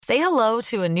Say hello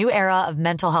to a new era of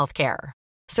mental health care.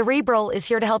 Cerebral is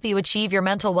here to help you achieve your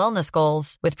mental wellness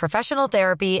goals with professional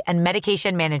therapy and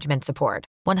medication management support.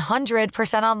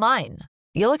 100% online.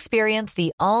 You'll experience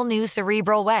the all-new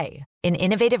Cerebral Way, an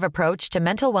innovative approach to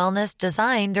mental wellness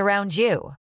designed around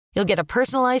you. You'll get a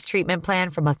personalized treatment plan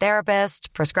from a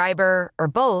therapist, prescriber, or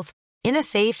both in a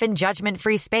safe and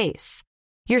judgment-free space.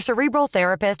 Your Cerebral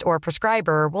therapist or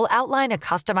prescriber will outline a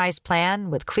customized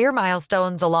plan with clear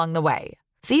milestones along the way,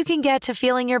 so you can get to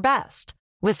feeling your best.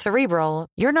 With Cerebral,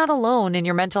 you're not alone in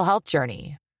your mental health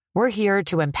journey. We're here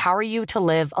to empower you to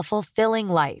live a fulfilling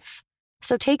life.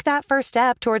 So take that first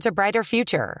step towards a brighter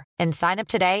future and sign up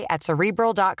today at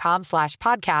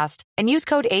Cerebral.com/podcast and use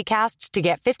code ACAST to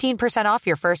get 15% off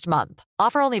your first month.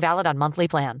 Offer only valid on monthly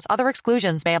plans. Other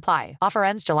exclusions may apply. Offer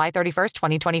ends July 31st,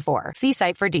 2024. See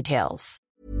site for details.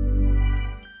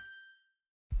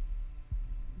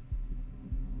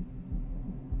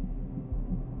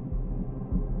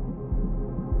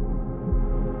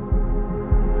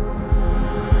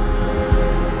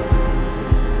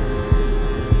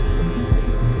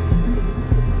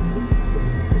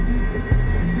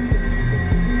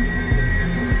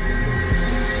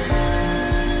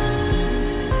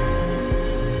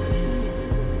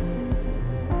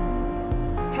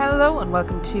 Hello and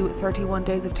welcome to 31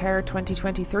 Days of Terror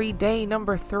 2023, day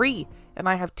number 3. And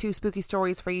I have 2 spooky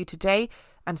stories for you today.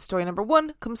 And story number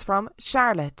 1 comes from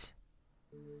Charlotte.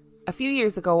 A few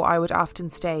years ago, I would often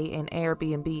stay in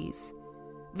Airbnbs.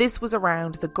 This was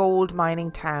around the gold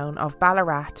mining town of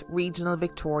Ballarat, regional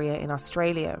Victoria in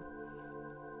Australia.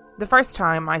 The first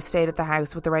time I stayed at the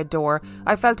house with the red door,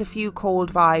 I felt a few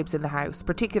cold vibes in the house,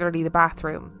 particularly the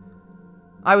bathroom.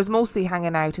 I was mostly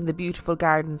hanging out in the beautiful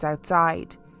gardens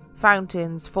outside.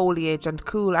 Fountains, foliage and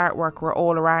cool artwork were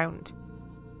all around.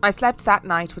 I slept that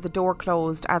night with the door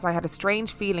closed as I had a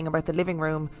strange feeling about the living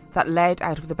room that led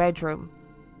out of the bedroom.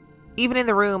 Even in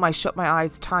the room I shut my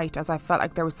eyes tight as I felt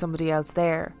like there was somebody else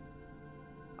there.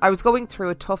 I was going through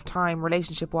a tough time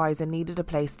relationship-wise and needed a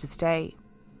place to stay.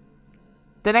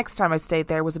 The next time I stayed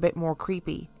there was a bit more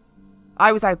creepy.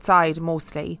 I was outside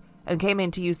mostly and came in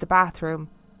to use the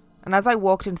bathroom, and as I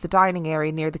walked into the dining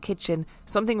area near the kitchen,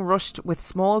 something rushed with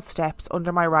small steps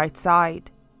under my right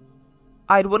side.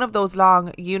 I had one of those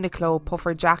long Uniqlo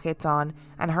puffer jackets on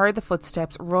and heard the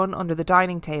footsteps run under the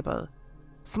dining table.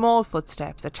 Small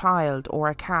footsteps, a child or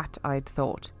a cat, I'd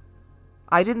thought.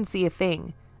 I didn't see a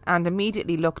thing and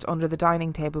immediately looked under the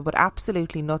dining table, but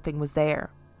absolutely nothing was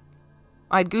there.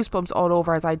 I had goosebumps all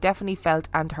over as I definitely felt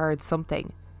and heard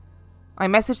something. I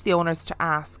messaged the owners to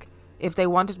ask if they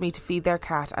wanted me to feed their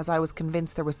cat, as I was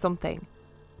convinced there was something.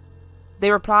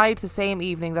 They replied the same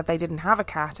evening that they didn't have a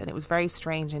cat, and it was very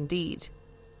strange indeed.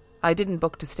 I didn't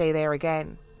book to stay there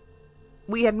again.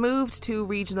 We had moved to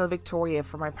regional Victoria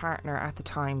for my partner at the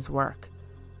time's work.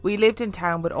 We lived in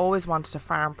town but always wanted a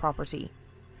farm property.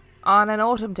 On an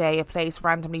autumn day, a place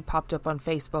randomly popped up on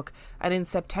Facebook, and in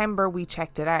September we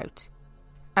checked it out.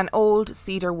 An old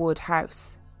cedar wood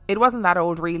house. It wasn't that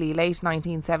old really, late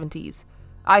 1970s.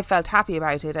 I felt happy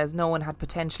about it as no one had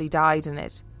potentially died in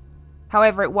it.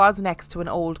 However, it was next to an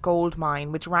old gold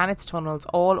mine which ran its tunnels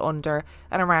all under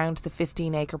and around the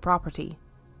 15-acre property.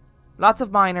 Lots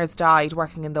of miners died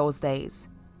working in those days.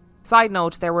 Side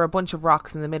note, there were a bunch of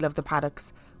rocks in the middle of the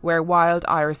paddocks where wild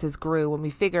irises grew, and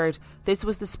we figured this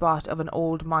was the spot of an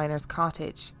old miner's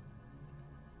cottage.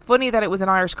 Funny that it was an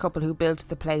Irish couple who built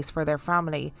the place for their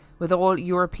family, with all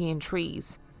European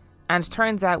trees. And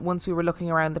turns out once we were looking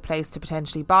around the place to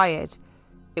potentially buy it,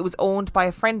 it was owned by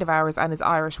a friend of ours and his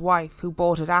Irish wife, who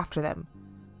bought it after them.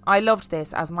 I loved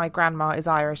this as my grandma is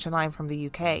Irish and I'm from the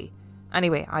UK.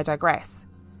 Anyway, I digress.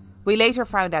 We later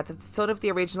found out that the son of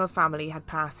the original family had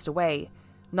passed away.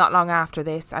 Not long after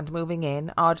this, and moving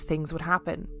in, odd things would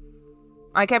happen.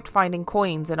 I kept finding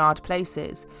coins in odd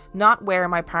places, not where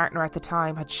my partner at the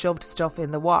time had shoved stuff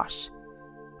in the wash.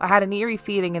 I had an eerie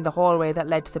feeling in the hallway that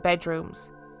led to the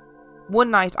bedrooms.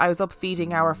 One night I was up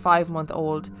feeding our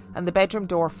 5-month-old and the bedroom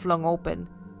door flung open.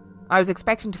 I was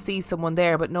expecting to see someone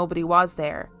there, but nobody was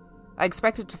there. I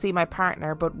expected to see my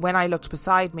partner, but when I looked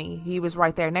beside me, he was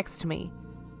right there next to me.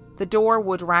 The door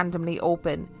would randomly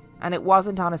open, and it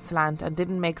wasn't on a slant and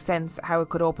didn't make sense how it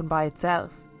could open by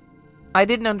itself. I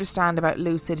didn't understand about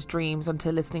lucid dreams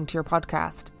until listening to your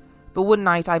podcast, but one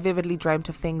night I vividly dreamt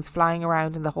of things flying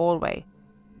around in the hallway.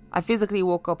 I physically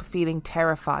woke up feeling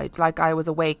terrified, like I was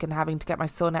awake and having to get my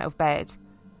son out of bed.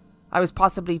 I was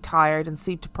possibly tired and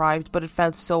sleep deprived, but it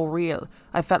felt so real.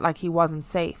 I felt like he wasn't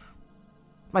safe.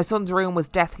 My son's room was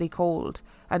deathly cold,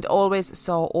 and always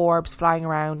saw orbs flying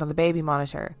around on the baby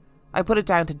monitor. I put it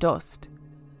down to dust.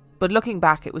 But looking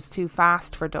back, it was too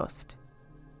fast for dust.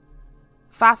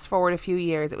 Fast forward a few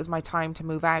years, it was my time to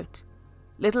move out.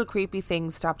 Little creepy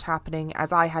things stopped happening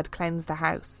as I had cleansed the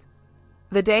house.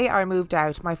 The day I moved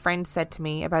out, my friend said to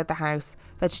me about the house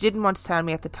that she didn't want to tell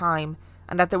me at the time,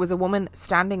 and that there was a woman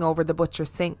standing over the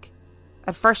butcher's sink.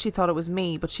 At first she thought it was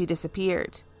me, but she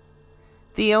disappeared.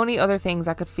 The only other things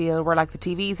I could feel were like the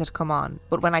TVs had come on,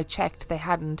 but when I checked they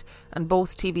hadn't, and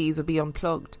both TVs would be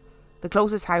unplugged. The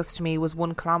closest house to me was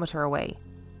 1 kilometre away.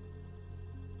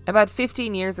 About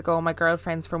 15 years ago, my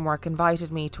girlfriends from work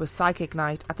invited me to a psychic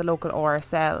night at the local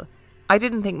RSL. I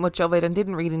didn't think much of it and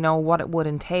didn't really know what it would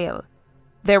entail.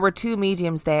 There were 2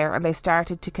 mediums there, and they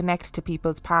started to connect to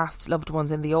people's past loved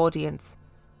ones in the audience.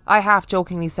 I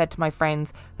half-jokingly said to my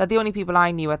friends that the only people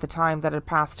I knew at the time that had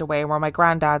passed away were my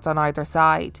granddads on either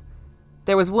side.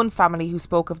 There was one family who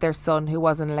spoke of their son who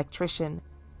was an electrician.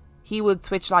 He would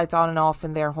switch lights on and off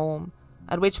in their home,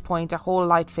 at which point a whole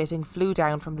light fitting flew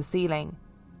down from the ceiling.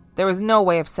 There was no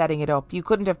way of setting it up. You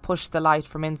couldn't have pushed the light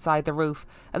from inside the roof,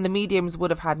 and the mediums would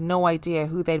have had no idea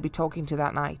who they'd be talking to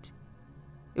that night.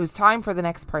 It was time for the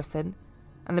next person,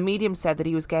 and the medium said that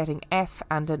he was getting F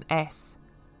and an S.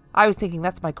 I was thinking,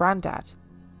 that's my granddad.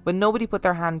 When nobody put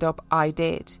their hand up, I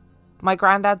did. My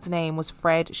granddad's name was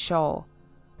Fred Shaw.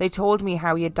 They told me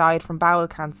how he had died from bowel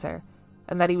cancer,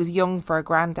 and that he was young for a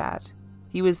granddad.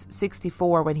 He was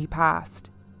 64 when he passed.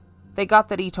 They got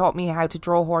that he taught me how to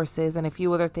draw horses and a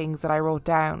few other things that I wrote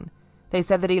down. They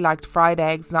said that he liked fried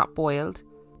eggs, not boiled.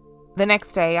 The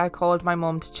next day I called my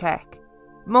mum to check.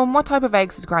 "Mum, what type of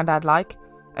eggs did Grandad like?"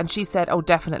 And she said, "Oh,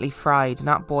 definitely fried,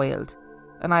 not boiled."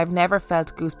 And I've never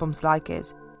felt goosebumps like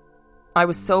it. I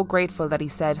was so grateful that he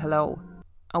said hello.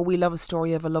 Oh, we love a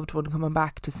story of a loved one coming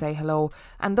back to say hello.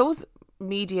 And those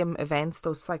medium events,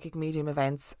 those psychic medium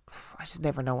events, I just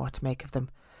never know what to make of them.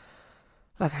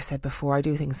 Like I said before, I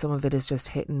do think some of it is just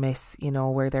hit and miss, you know,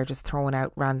 where they're just throwing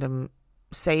out random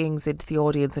sayings into the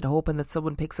audience and hoping that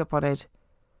someone picks up on it.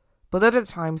 But other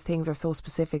times things are so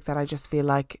specific that I just feel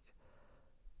like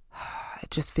it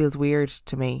just feels weird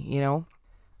to me, you know.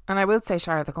 And I will say,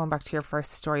 Charlotte, that going back to your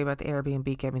first story about the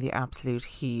Airbnb gave me the absolute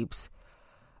heaves.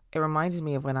 It reminded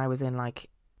me of when I was in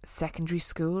like secondary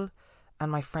school,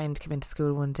 and my friend came into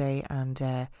school one day, and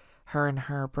her and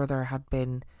her brother had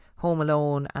been home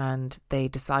alone, and they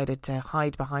decided to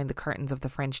hide behind the curtains of the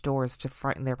French doors to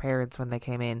frighten their parents when they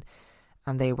came in.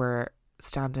 And they were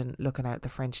standing looking out the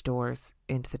French doors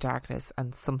into the darkness,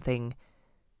 and something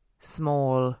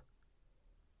small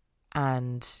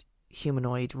and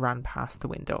humanoid ran past the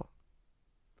window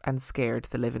and scared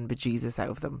the living bejesus out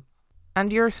of them.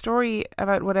 And your story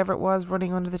about whatever it was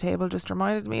running under the table just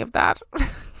reminded me of that.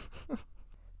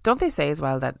 Don't they say as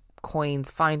well that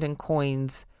finding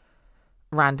coins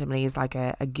randomly is like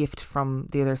a gift from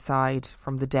the other side,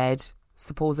 from the dead,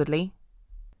 supposedly?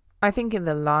 I think in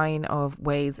the line of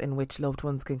ways in which loved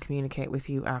ones can communicate with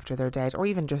you after they're dead, or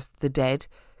even just the dead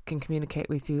can communicate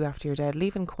with you after you're dead,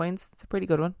 leaving coins, it's a pretty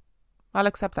good one. I'll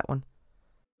accept that one.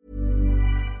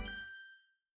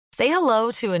 Say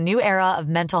hello to a new era of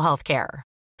mental health care.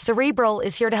 Cerebral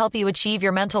is here to help you achieve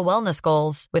your mental wellness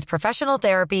goals with professional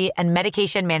therapy and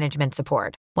medication management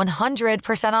support.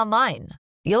 100% online.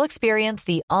 You'll experience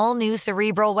the all-new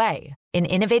Cerebral Way, an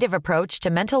innovative approach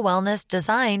to mental wellness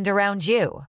designed around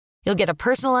you. You'll get a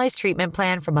personalized treatment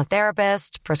plan from a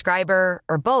therapist, prescriber,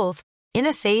 or both in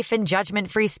a safe and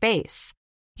judgment-free space.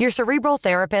 Your Cerebral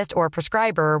therapist or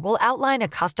prescriber will outline a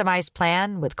customized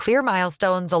plan with clear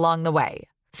milestones along the way,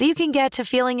 so you can get to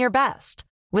feeling your best.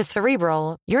 With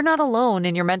Cerebral, you're not alone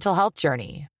in your mental health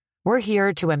journey. We're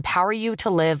here to empower you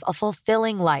to live a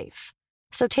fulfilling life.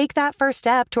 So take that first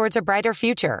step towards a brighter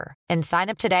future and sign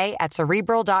up today at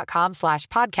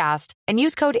Cerebral.com/podcast and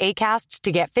use code ACAST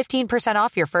to get 15%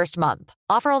 off your first month.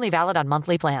 Offer only valid on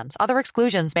monthly plans. Other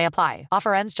exclusions may apply.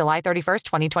 Offer ends July 31st,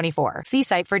 2024. See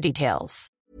site for details.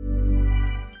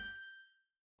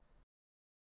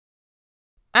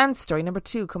 And story number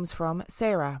 2 comes from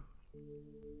Sarah.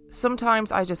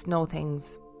 Sometimes I just know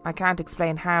things. I can't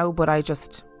explain how, but I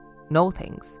just know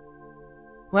things.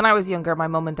 When I was younger, my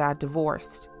mum and dad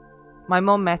divorced. My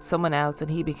mum met someone else and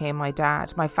he became my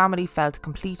dad. My family felt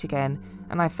complete again,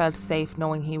 and I felt safe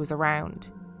knowing he was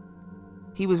around.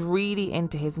 He was really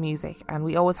into his music, and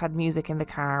we always had music in the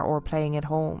car or playing at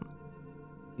home.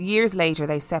 Years later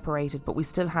they separated, but we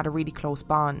still had a really close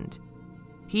bond.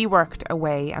 He worked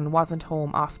away and wasn't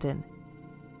home often.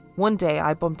 One day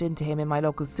I bumped into him in my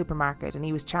local supermarket and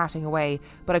he was chatting away,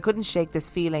 but I couldn't shake this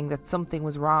feeling that something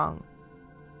was wrong.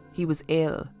 He was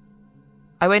ill.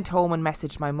 I went home and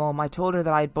messaged my mum. I told her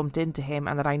that I had bumped into him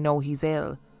and that I know he's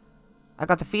ill. I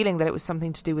got the feeling that it was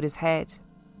something to do with his head.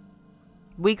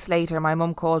 Weeks later, my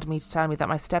mum called me to tell me that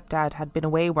my stepdad had been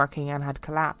away working and had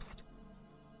collapsed.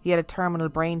 He had a terminal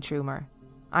brain tumour.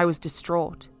 I was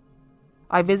distraught.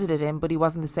 I visited him, but he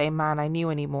wasn't the same man I knew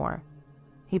anymore.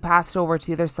 He passed over to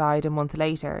the other side a month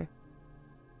later.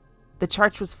 The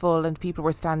church was full and people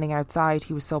were standing outside.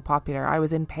 He was so popular. I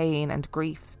was in pain and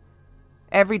grief.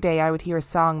 Every day I would hear a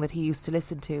song that he used to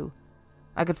listen to.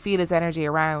 I could feel his energy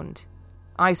around.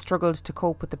 I struggled to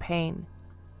cope with the pain.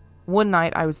 One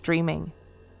night I was dreaming.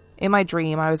 In my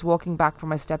dream, I was walking back from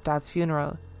my stepdad's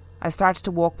funeral. I started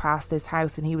to walk past this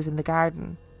house and he was in the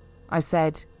garden. I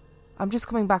said, "I'm just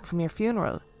coming back from your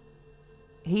funeral."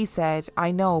 He said,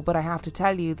 "I know, but I have to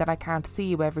tell you that I can't see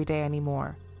you every day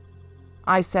anymore."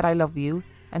 I said, "I love you,"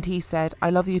 and he said, "I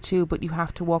love you too, but you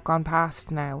have to walk on past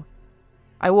now."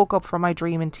 I woke up from my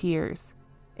dream in tears.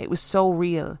 It was so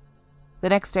real. The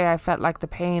next day I felt like the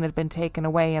pain had been taken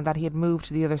away and that he had moved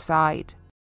to the other side.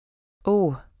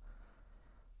 Oh,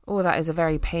 that is a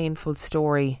very painful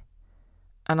story.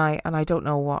 And I don't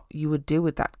know what you would do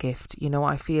with that gift. You know,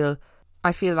 I feel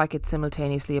like it's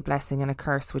simultaneously a blessing and a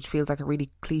curse, which feels like a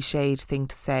really cliched thing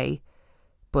to say,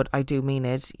 but I do mean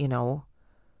it, you know.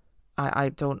 I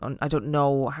don't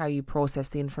know how you process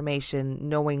the information,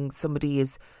 knowing somebody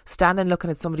is standing looking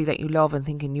at somebody that you love and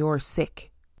thinking you're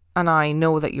sick. And I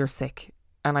know that you're sick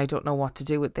and I don't know what to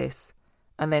do with this.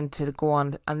 And then to go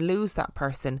on and lose that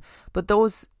person. But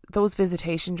those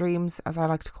visitation dreams, as I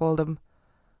like to call them,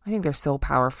 I think they're so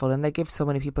powerful and they give so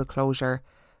many people closure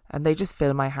and they just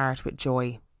fill my heart with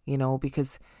joy, you know,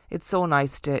 because it's so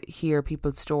nice to hear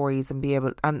people's stories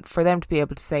and for them to be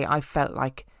able to say, I felt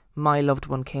like my loved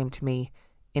one came to me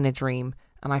in a dream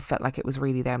and I felt like it was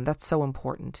really them. That's so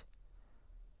important.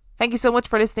 Thank you so much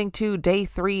for listening to day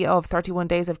 3 of 31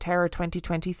 Days of Terror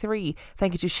 2023.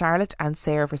 Thank you to Charlotte and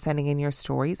Sarah for sending in your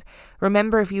stories.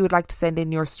 Remember, if you would like to send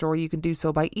in your story, you can do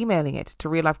so by emailing it to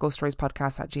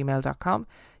reallifeghoststoriespodcast@gmail.com.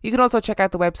 You can also check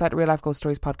out the website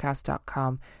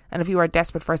reallifeghoststoriespodcast.com. And if you are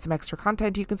desperate for some extra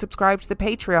content, you can subscribe to the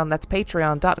Patreon. That's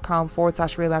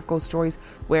patreon.com/reallifeghoststories,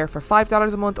 where for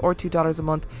 $5 a month or $2 a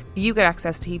month, you get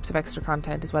access to heaps of extra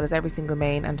content as well as every single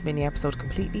main and mini episode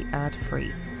completely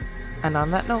ad-free. And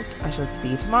on that note, I shall see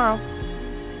you tomorrow.